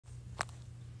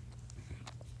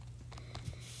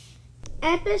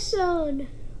Episode...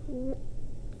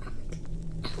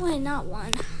 Wait, not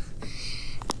one.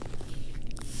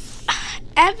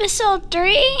 Episode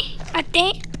 3, I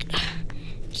think.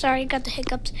 Sorry, got the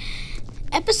hiccups.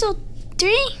 Episode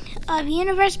 3 of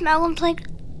Universe Melon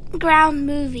Playground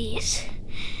Movies.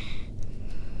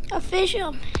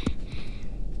 Official.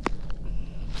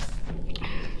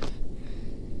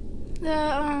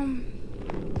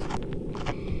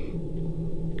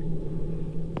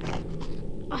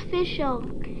 Official.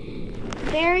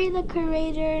 Barry the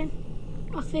Creator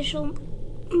official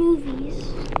movies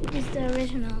is the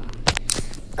original.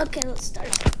 Okay, let's start.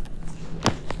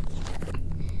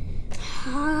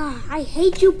 I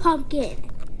hate you, Pumpkin.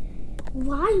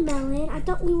 Why, Melon? I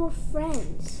thought we were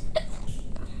friends.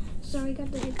 Sorry,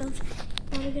 got the hiccups.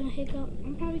 Probably gonna hiccup.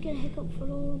 I'm probably gonna hiccup for a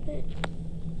little bit.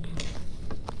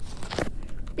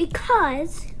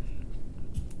 Because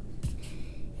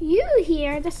you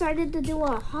here decided to do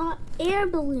a hot air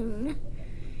balloon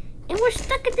and we're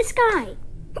stuck in the sky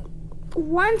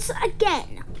once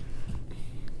again.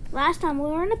 Last time we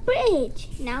were on a bridge.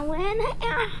 Now we're in a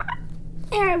hot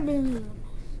air balloon.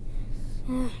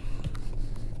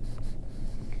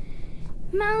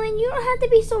 Melon, you don't have to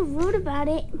be so rude about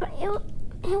it, but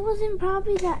it wasn't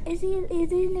probably that. It isn't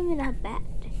even that bad.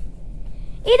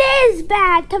 It is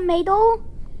bad, Tomato.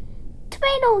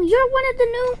 Tomato, you're one of the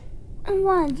new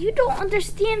ones. You don't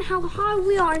understand how high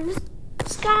we are in the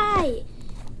sky.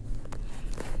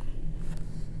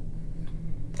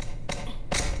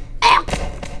 Ow!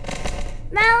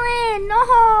 Melon,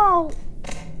 no!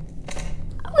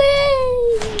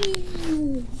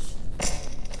 Whee!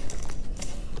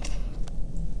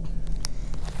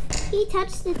 He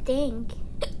touched the thing.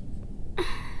 I'm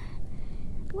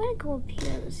gonna go up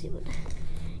here. Let's see what.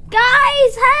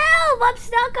 Guys, help! I'm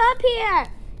stuck up here.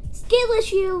 Skill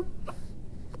issue.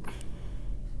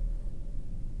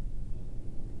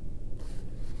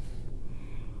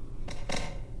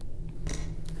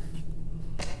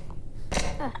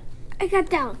 I got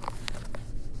down.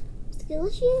 Skill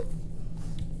issue?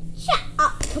 Shut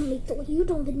up, Tomato. You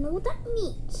don't even know what that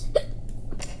means.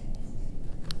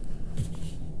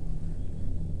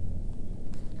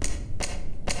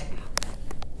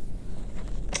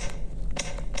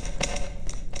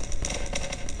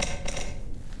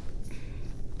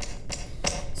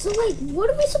 So wait, what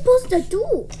are we supposed to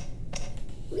do?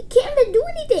 We can't even do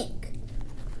anything.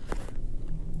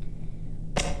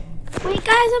 Wait,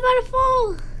 guys, I'm about to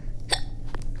fall.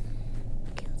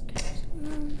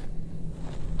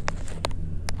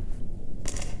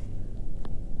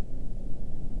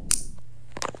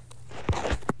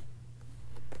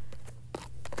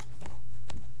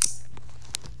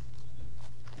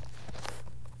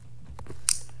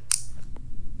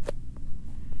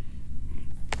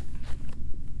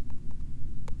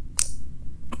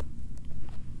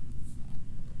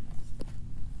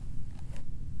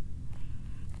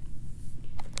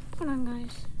 Hold on,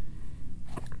 guys.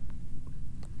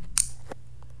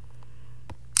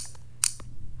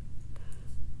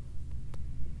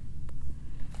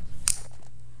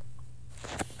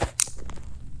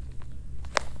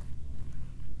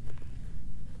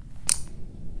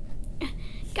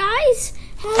 Guys,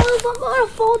 help! I'm gonna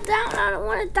fall down. I don't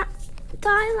want to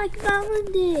die like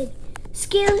Melon did.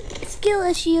 Skill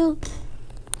issue.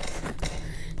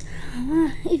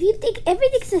 If you think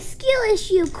everything's a skill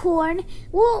issue, Corn,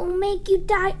 we'll make you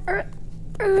die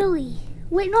early.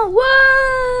 Wait, no. Whoa!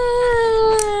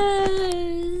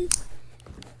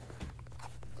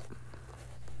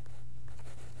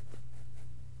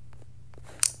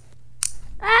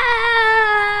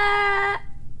 Ah!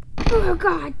 Oh,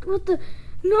 God. What the?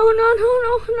 No.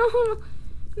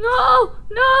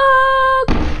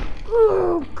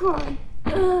 Oh, God.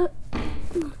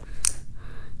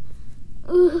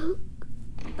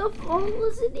 The fall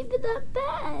wasn't even that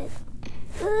bad.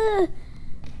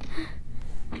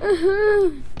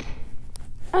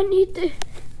 I need to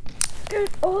get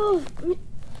off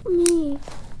me.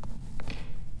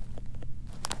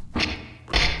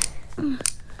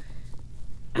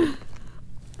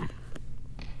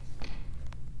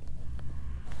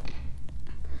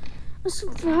 I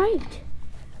survived.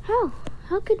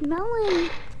 How could Melon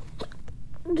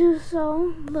do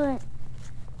so? But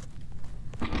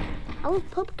how is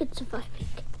Pumpkin surviving?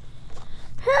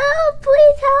 Help!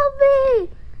 Please help me!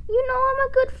 You know I'm a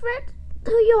good friend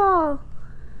to y'all.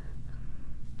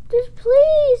 Just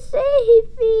please save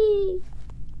me.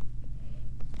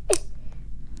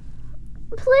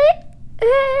 Please!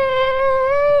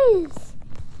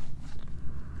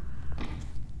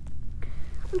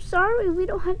 I'm sorry, we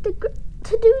don't have to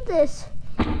do this.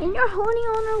 And you're holding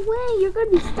on our way. You're gonna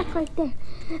be stuck right there.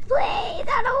 Please,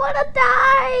 I don't wanna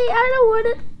die. I don't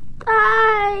wanna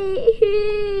die.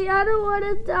 I don't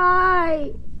wanna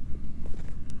die.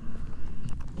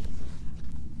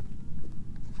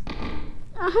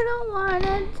 I don't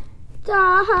wanna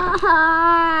die.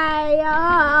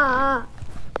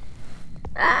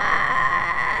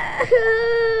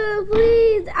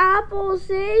 Please, Apple,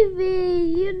 save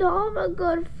me. You know I'm a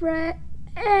good friend.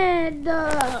 And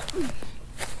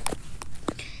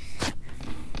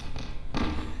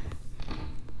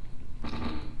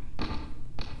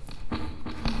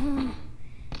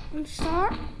I'm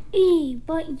sorry,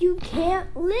 but you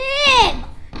can't live.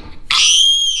 Ow,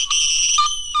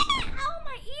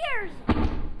 my ears.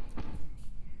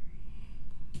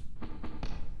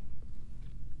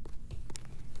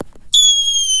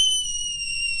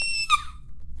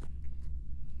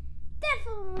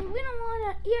 Definitely, we don't want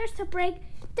our ears to break.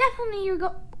 Definitely, you're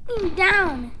going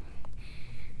down.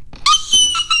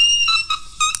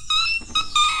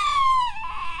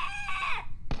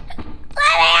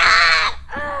 Let me out!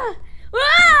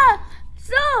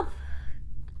 Stop!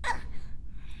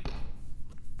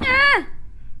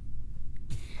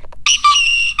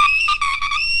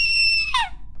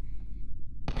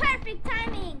 Perfect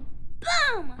timing.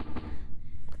 Boom!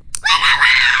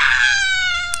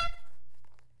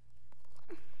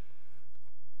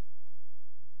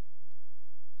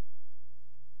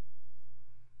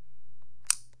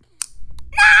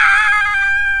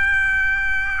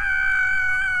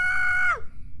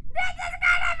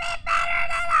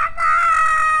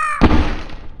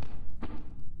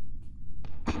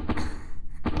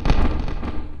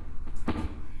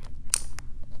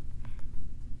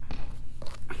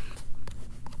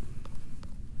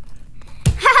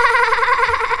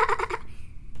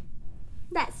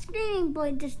 That screaming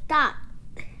boy just stopped.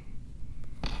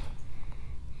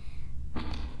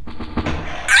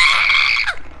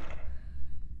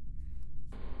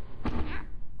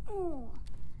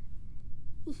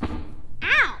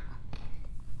 Ow!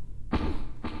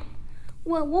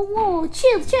 Whoa,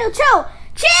 chill.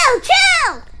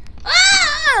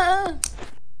 Ah!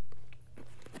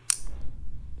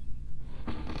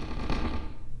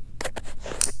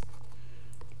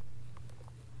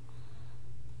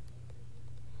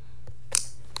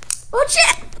 Oh,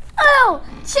 chill! Oh,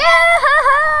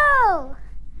 chill!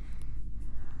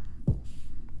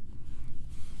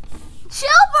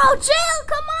 Chill, bro, chill!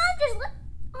 Come on, just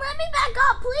let me back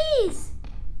up, please!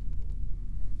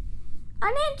 I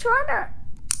didn't try to...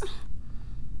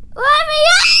 Let me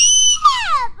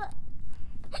up!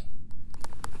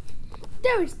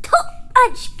 There was too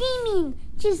much screaming.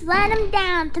 Just let him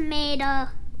down, Tomato.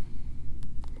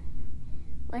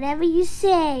 Whatever you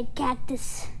say,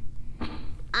 Cactus.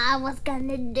 I was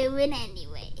gonna do it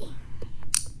anyway.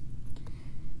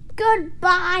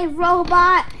 Goodbye,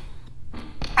 robot.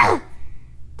 Ah!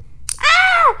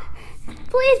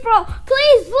 Please, bro.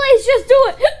 Please, just do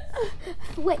it.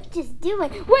 Wait, just do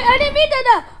it. Wait, I didn't mean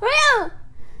that. No.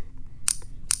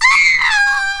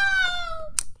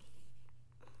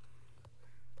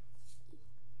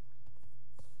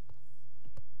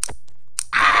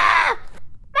 Ah!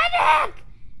 Medic!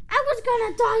 I was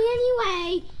gonna die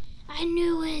anyway. I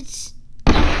knew it.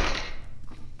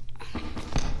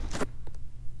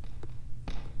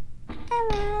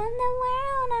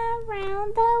 Around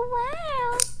the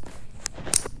world.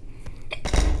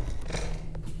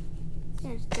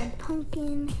 There's the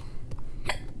pumpkin.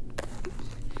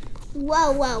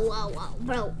 Whoa,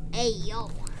 bro. Hey, yo.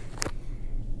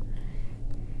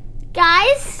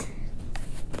 Guys?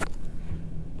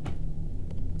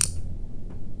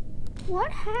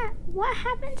 What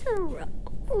happened to the road?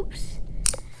 Oops.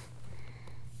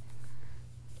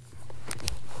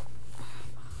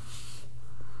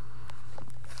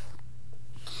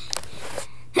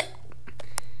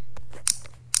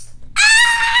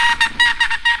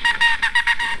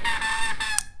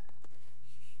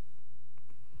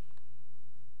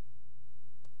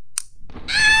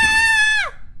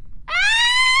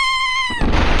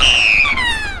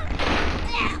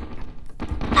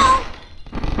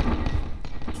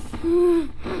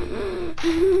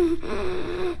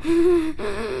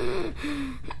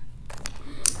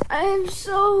 I am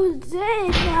so dead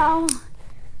now.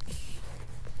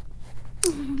 I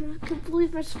can't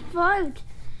believe I survived.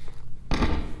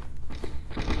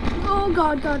 Oh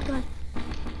God.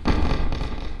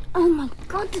 Oh my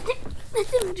God, that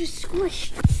thing just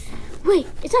squished. Wait,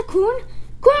 is that corn?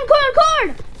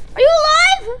 Corn! Are you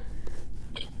alive?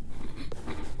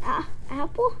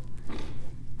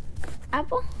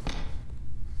 Apple?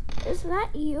 Is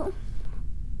that you?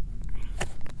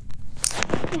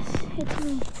 Yes, it's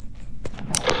me.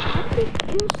 How did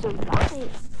you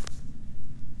survive?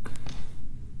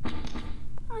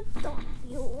 I thought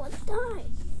you would die.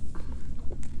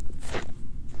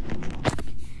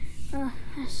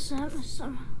 Somehow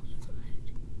survived.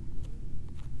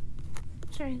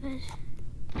 Sorry, guys.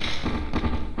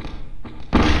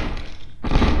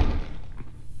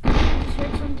 Just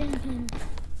heard something and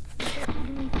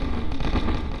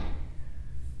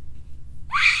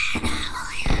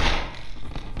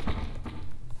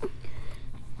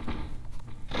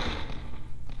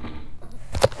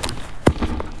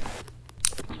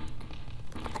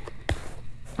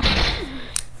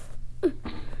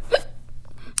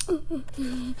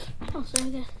oh,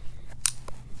 sorry, guys.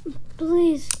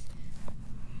 Please.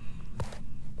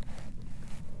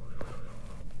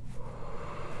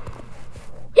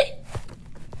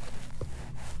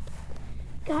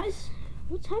 Guys,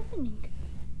 what's happening?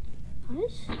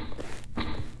 Guys?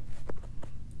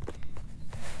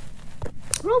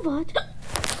 Robot?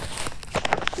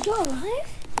 You're alive?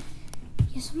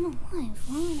 Yes, I'm alive.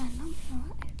 Why would I not be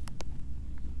alive?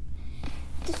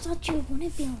 I just thought you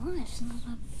wouldn't be alive since I was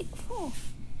a big fool.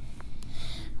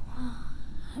 Well,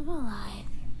 I'm alive.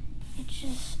 It's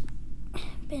just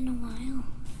been a while.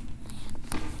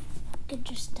 Pumpkin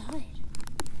just died.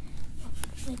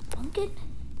 Wait, Pumpkin?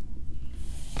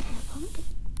 Yeah,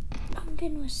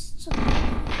 Pumpkin was so... Wait,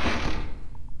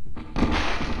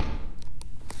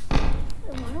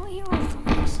 why do I hear all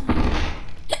Pumpkin sound?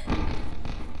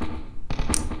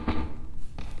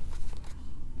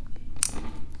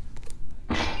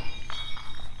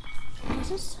 What's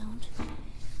this sound?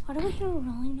 Why do I hear a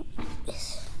rolling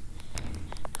noise?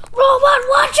 Robot,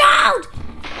 watch out!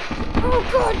 Oh,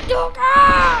 good dog!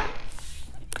 Ah!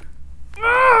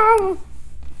 Oh!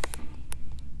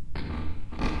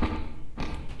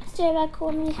 Stay back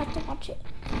when we have to watch it.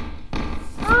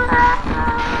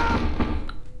 Ah!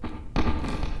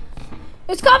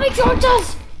 It's coming towards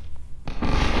us!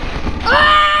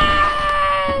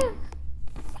 Ah!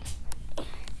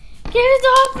 Get it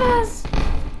off us!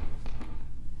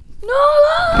 No!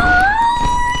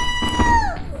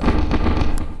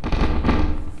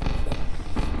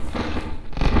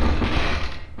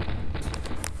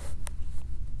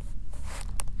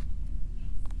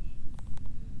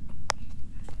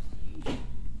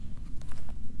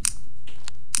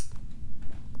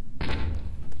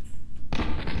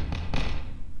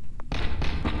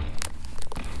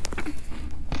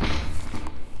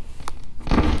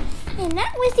 And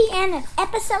that was the end of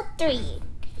episode 3.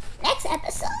 Next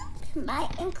episode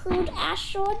might include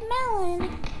Asteroid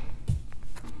Melon.